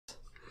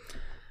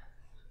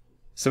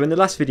So in the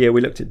last video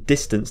we looked at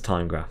distance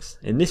time graphs.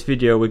 In this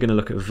video we're going to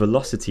look at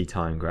velocity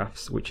time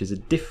graphs, which is a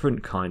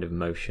different kind of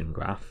motion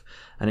graph,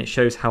 and it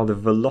shows how the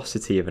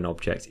velocity of an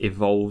object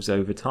evolves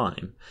over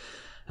time.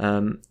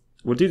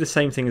 We'll do the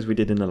same thing as we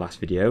did in the last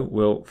video.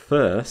 We'll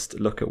first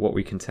look at what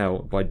we can tell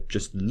by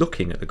just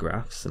looking at the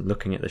graphs and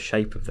looking at the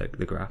shape of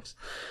the graphs,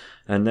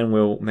 and then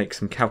we'll make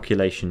some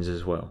calculations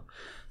as well.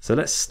 So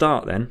let's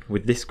start then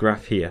with this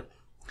graph here.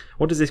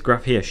 What does this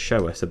graph here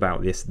show us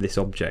about this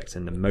object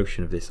and the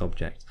motion of this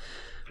object?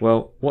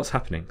 Well, what's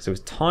happening? So as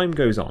time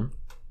goes on,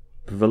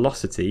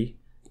 velocity,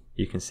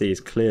 you can see,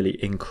 is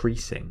clearly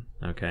increasing.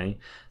 Okay,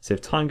 so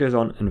if time goes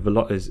on and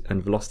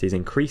velocity is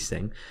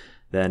increasing,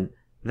 then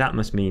that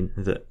must mean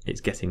that it's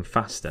getting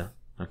faster.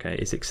 Okay,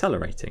 it's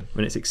accelerating.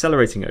 When it's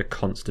accelerating at a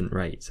constant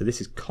rate. So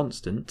this is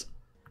constant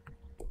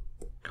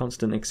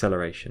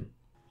acceleration.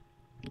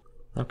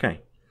 Okay,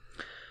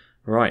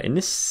 right. In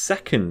this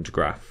second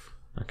graph,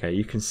 okay,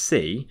 you can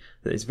see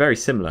that it's very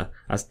similar.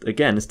 As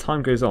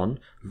time goes on,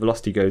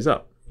 velocity goes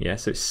up. Yeah,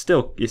 so it's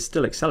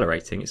still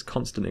accelerating. It's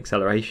constant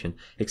acceleration,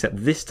 except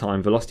this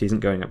time velocity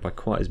isn't going up by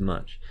quite as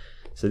much.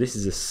 So this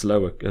is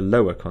a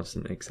lower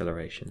constant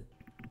acceleration.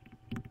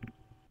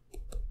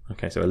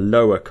 Okay, so a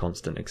lower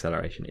constant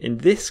acceleration. In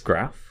this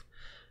graph,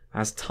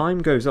 as time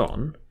goes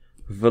on,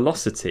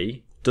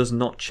 velocity does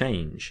not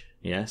change.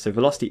 Yeah, so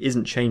velocity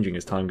isn't changing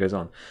as time goes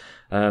on.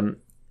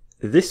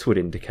 This would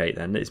indicate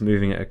then that it's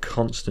moving at a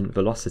constant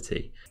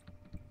velocity.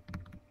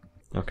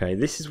 Okay,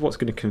 this is what's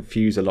going to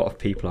confuse a lot of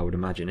people, I would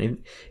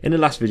imagine. In the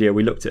last video,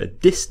 we looked at a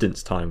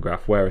distance time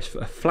graph, where a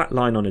flat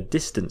line on a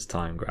distance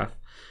time graph,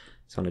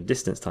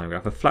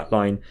 a flat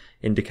line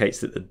indicates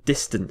that the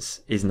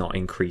distance is not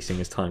increasing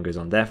as time goes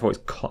on. Therefore,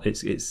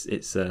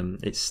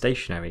 it's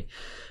stationary.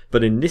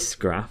 But in this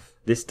graph,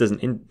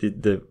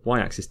 the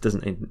y-axis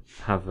doesn't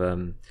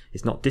have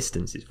it's not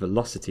distance, it's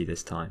velocity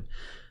this time.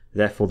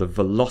 Therefore, the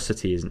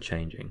velocity isn't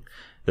changing.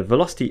 The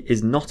velocity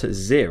is not at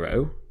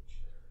zero.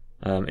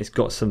 It's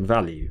got some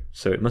value,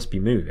 so it must be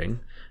moving,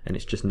 and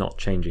it's just not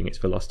changing its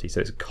velocity, so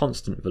it's a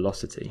constant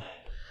velocity.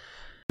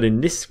 But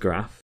in this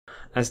graph,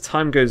 as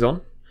time goes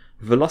on,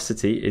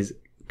 velocity is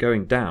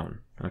going down.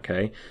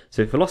 Okay,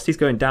 so if velocity is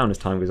going down as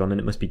time goes on, then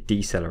it must be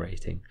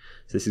decelerating.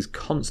 So this is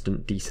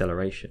constant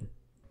deceleration.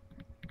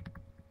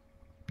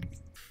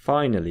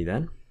 Finally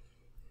then,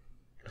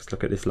 let's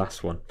look at this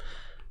last one.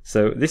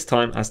 So this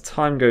time, as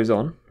time goes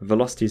on,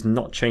 velocity is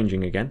not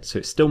changing again, so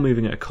it's still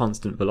moving at a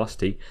constant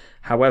velocity.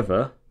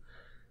 However,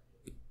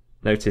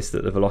 notice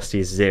that the velocity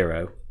is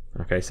zero.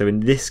 Okay, so in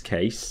this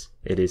case,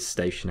 it is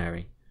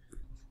stationary.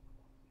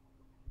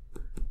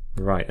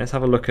 Right, let's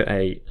have a look at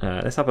a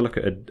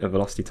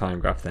velocity time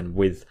graph then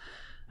with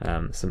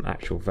some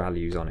actual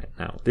values on it.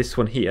 Now, this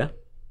one here,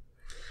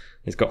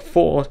 it's got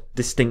 4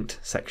 distinct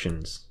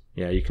sections.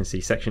 Yeah, you can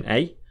see section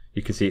A.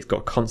 You can see it's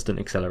got constant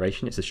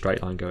acceleration. It's a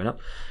straight line going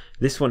up.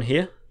 This one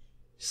here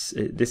is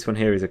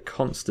a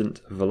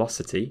constant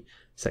velocity.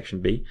 Section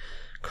B,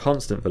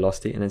 constant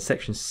velocity, and then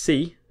section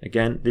C,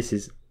 again, this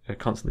is a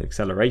constant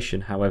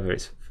acceleration. However,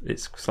 it's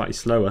slightly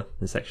slower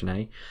than section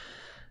A.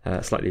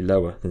 Slightly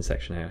lower than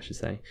section A, I should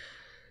say.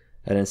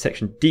 And then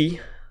section D,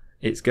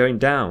 it's going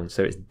down,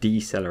 so it's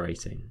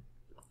decelerating.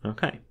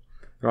 Okay,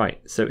 right,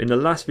 so in the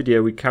last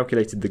video we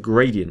calculated the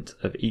gradient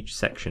of each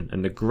section,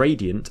 and the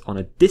gradient on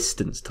a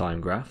distance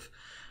time graph,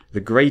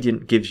 the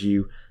gradient gives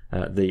you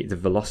the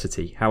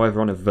velocity.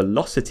 However, on a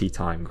velocity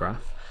time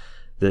graph,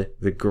 the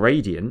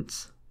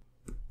gradient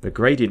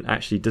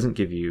actually doesn't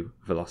give you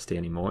velocity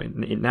anymore.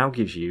 It now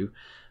gives you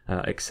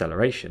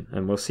acceleration,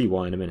 and we'll see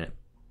why in a minute.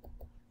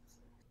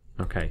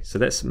 Okay, so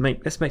let's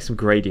make some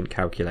gradient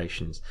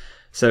calculations.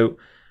 So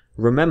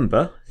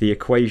remember the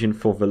equation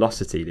for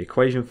velocity, the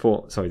equation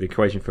for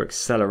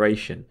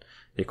acceleration.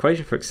 The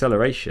equation for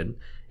acceleration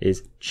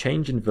is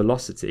change in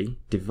velocity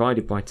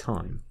divided by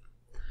time.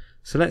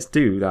 So let's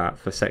do that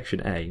for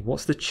section A.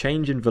 What's the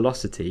change in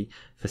velocity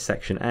for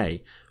section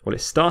A? Well,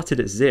 it started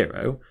at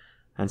 0,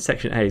 and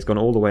section A has gone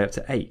all the way up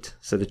to 8.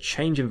 So the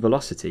change in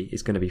velocity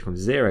is going to be from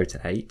 0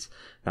 to 8.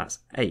 That's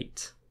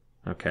 8.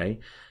 Okay,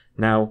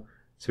 now,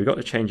 so we've got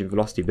the change in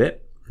velocity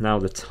bit. Now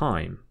the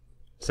time.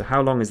 So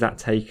how long has that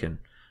taken?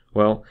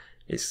 Well,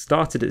 it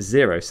started at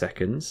 0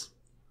 seconds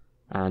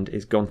and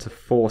it's gone to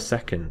 4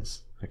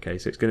 seconds. Okay,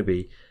 so it's going to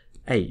be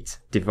 8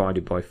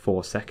 divided by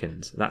 4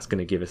 seconds. That's going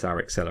to give us our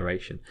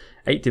acceleration.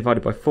 8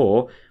 divided by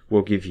 4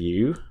 will give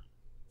you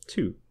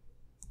 2.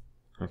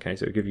 Okay,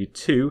 so it'll give you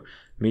 2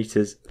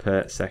 meters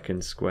per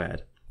second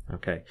squared.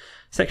 Okay,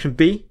 section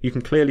B, you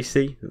can clearly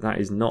see that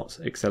is not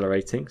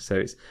accelerating, so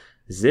it's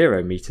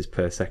 0 meters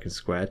per second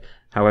squared.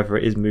 However,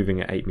 it is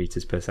moving at 8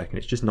 meters per second.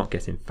 It's just not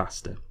getting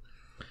faster.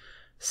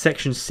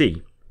 Section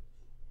C.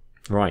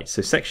 Right,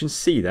 so section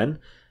C then,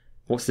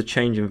 what's the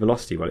change in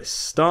velocity? Well, it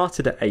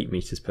started at 8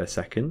 meters per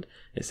second.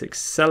 It's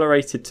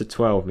accelerated to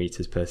 12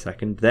 meters per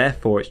second.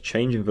 Therefore, its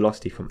change in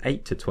velocity from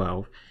 8 to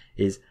 12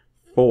 is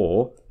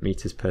 4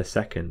 meters per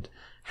second.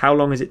 How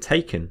long has it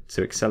taken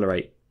to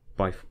accelerate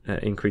by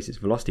increase its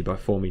velocity by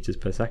 4 meters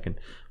per second?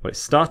 Well, it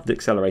started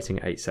accelerating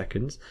at 8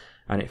 seconds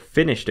and it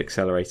finished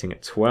accelerating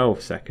at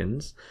 12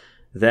 seconds.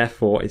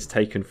 Therefore, it's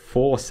taken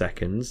 4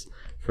 seconds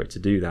for it to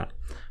do that.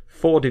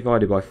 4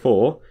 divided by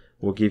 4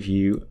 will give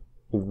you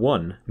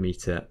 1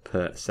 meter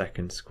per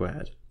second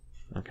squared.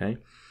 Okay, I'm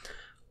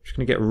just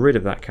going to get rid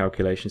of that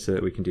calculation so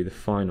that we can do the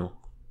final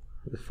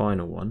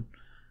one.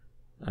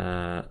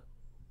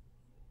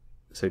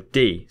 So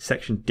D,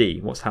 section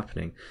D, what's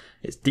happening?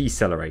 It's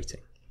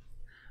decelerating.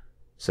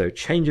 So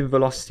change in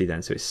velocity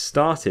then. So it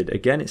started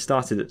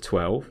at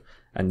 12,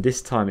 and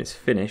this time it's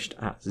finished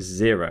at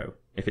 0.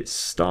 If it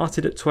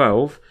started at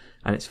 12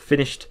 and it's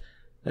finished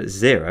at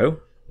 0,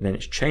 then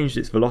it's changed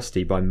its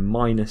velocity by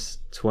minus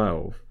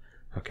 12,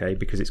 okay,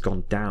 because it's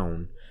gone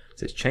down.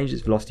 So it's changed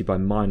its velocity by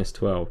minus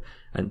 12.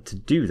 And to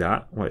do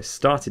that, well, it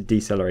started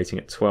decelerating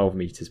at 12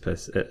 meters per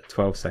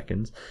 12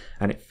 seconds,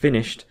 and it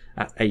finished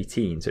at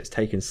 18. So it's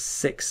taken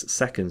 6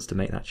 seconds to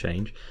make that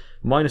change.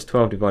 Minus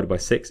 12 divided by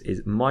 6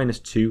 is minus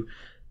 2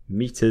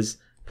 meters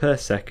per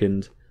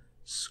second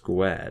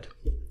squared.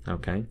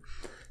 Okay.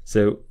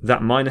 So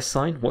that minus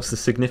sign, what's the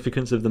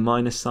significance of the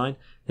minus sign?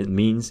 It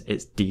means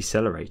it's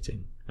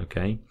decelerating.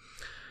 Okay.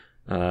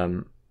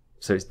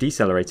 So it's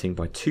decelerating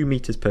by 2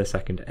 meters per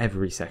second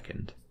every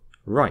second.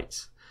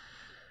 Right.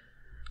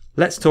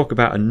 Let's talk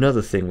about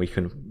another thing we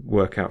can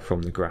work out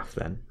from the graph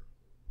then.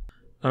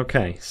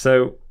 Okay,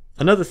 so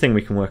another thing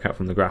we can work out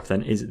from the graph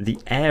then is the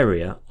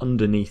area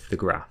underneath the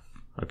graph.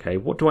 Okay,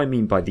 what do I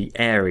mean by the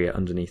area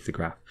underneath the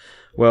graph?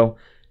 Well,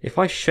 if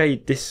I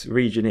shade this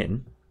region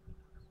in,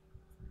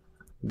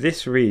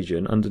 this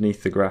region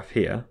underneath the graph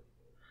here,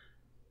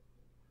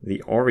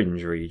 the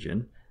orange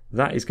region,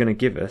 that is going to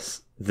give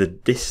us the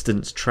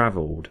distance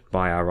travelled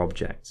by our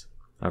object.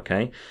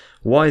 Okay,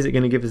 why is it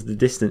going to give us the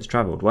distance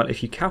travelled? Well,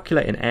 if you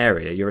calculate an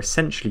area, you're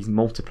essentially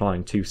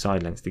multiplying 2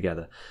 side lengths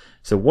together.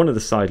 So one of the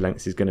side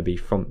lengths is going to be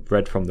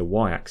read from the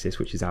y-axis,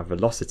 which is our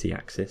velocity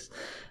axis,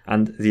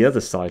 and the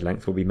other side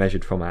length will be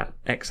measured from our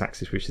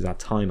x-axis, which is our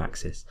time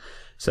axis.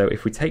 So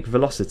if we take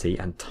velocity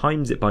and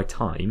times it by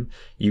time,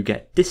 you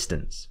get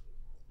distance.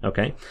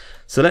 Okay,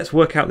 so let's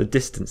work out the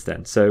distance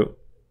then. So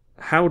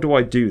how do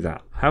I do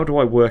that? How do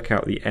I work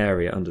out the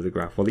area under the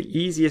graph? Well, the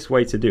easiest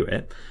way to do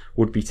it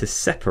would be to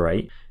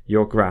separate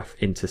your graph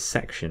into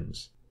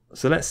sections.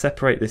 So let's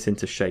separate this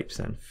into shapes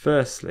then.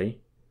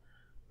 Firstly,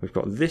 we've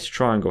got this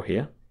triangle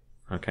here.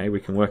 Okay, we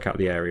can work out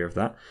the area of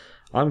that.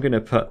 I'm going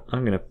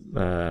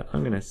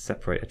to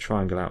separate a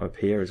triangle out up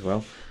here as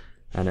well,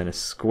 and then a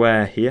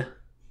square here.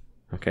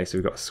 Okay, so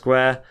we've got a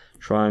square,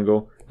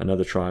 triangle,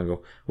 another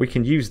triangle. We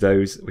can use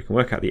those. We can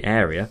work out the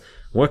area.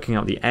 Working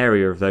out the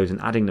area of those and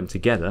adding them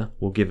together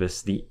will give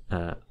us the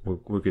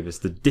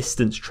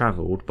distance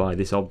travelled by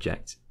this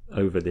object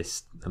over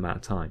this amount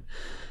of time.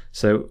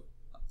 So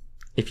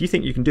if you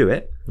think you can do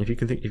it, if you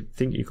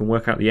think you can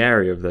work out the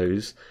area of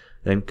those,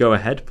 then go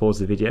ahead, pause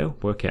the video,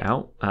 work it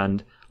out,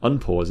 and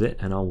unpause it,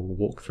 and I will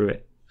walk through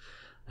it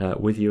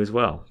with you as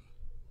well.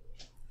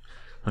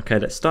 Okay,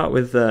 let's start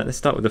with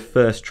the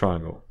first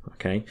triangle.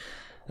 Okay,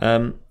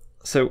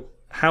 so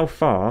how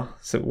far?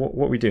 So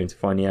what are we doing to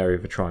find the area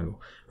of a triangle?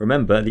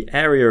 Remember, the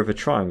area of a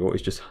triangle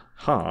is just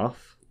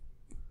half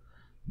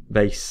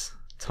base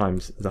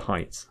times the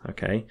height.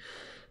 Okay,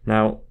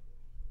 now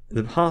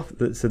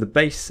so the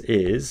base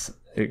is,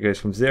 it goes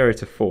from 0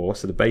 to 4,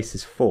 so the base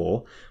is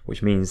 4,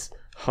 which means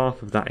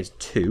half of that is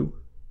 2.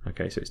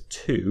 Okay, so it's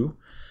 2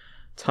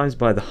 times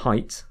by the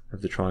height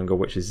of the triangle,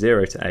 which is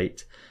 0 to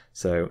 8.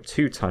 So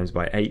 2 times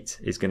by 8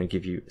 is going to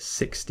give you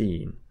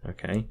 16.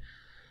 Okay,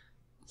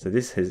 so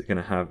this is going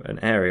to have an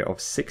area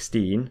of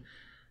 16,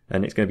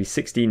 and it's going to be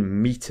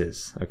 16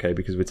 meters. Okay,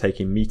 because we're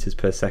taking meters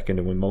per second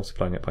and we're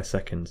multiplying it by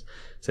seconds.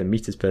 So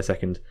meters per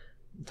second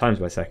times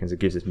by seconds, it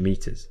gives us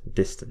meters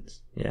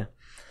distance. Yeah.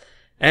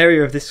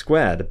 Area of this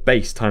square, the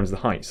base times the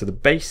height. So the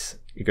base,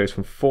 it goes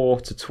from 4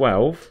 to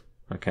 12.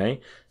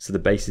 Okay, so the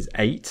base is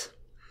 8.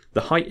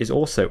 The height is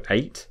also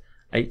 8.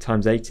 8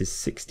 times 8 is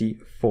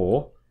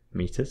 64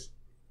 meters.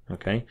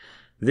 Okay,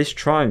 this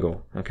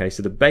triangle, okay,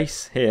 so the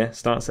base here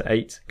starts at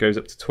 8, goes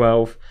up to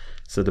 12,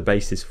 so the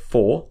base is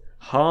 4.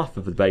 Half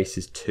of the base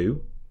is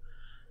 2,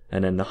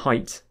 and then the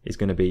height is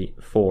going to be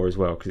 4 as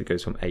well, because it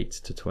goes from 8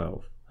 to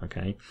 12.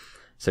 Okay,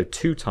 so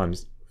 2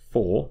 times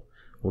 4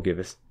 will give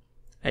us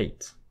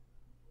 8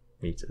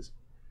 meters.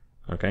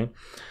 Okay,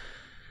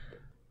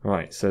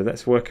 right, so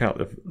let's work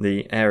out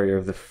the area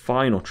of the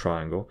final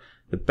triangle.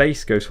 The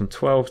base goes from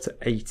 12 to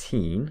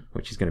 18,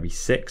 which is going to be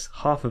 6.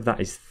 Half of that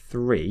is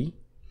 3.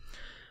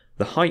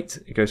 The height,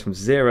 it goes from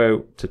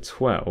 0 to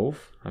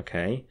 12.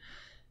 Okay,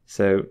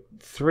 so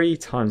 3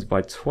 times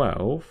by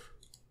 12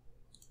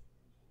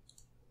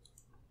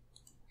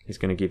 is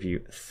going to give you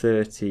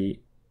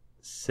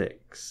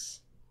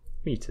 36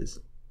 meters.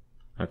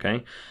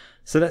 Okay,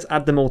 so let's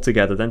add them all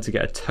together then to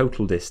get a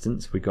total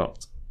distance. We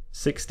got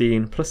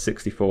 16 plus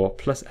 64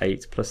 plus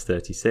 8 plus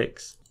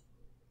 36.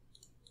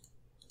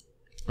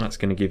 That's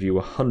going to give you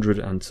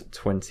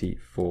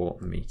 124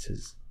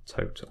 meters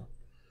total.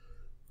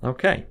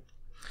 Okay.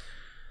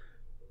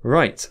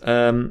 Right.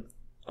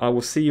 I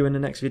will see you in the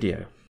next video.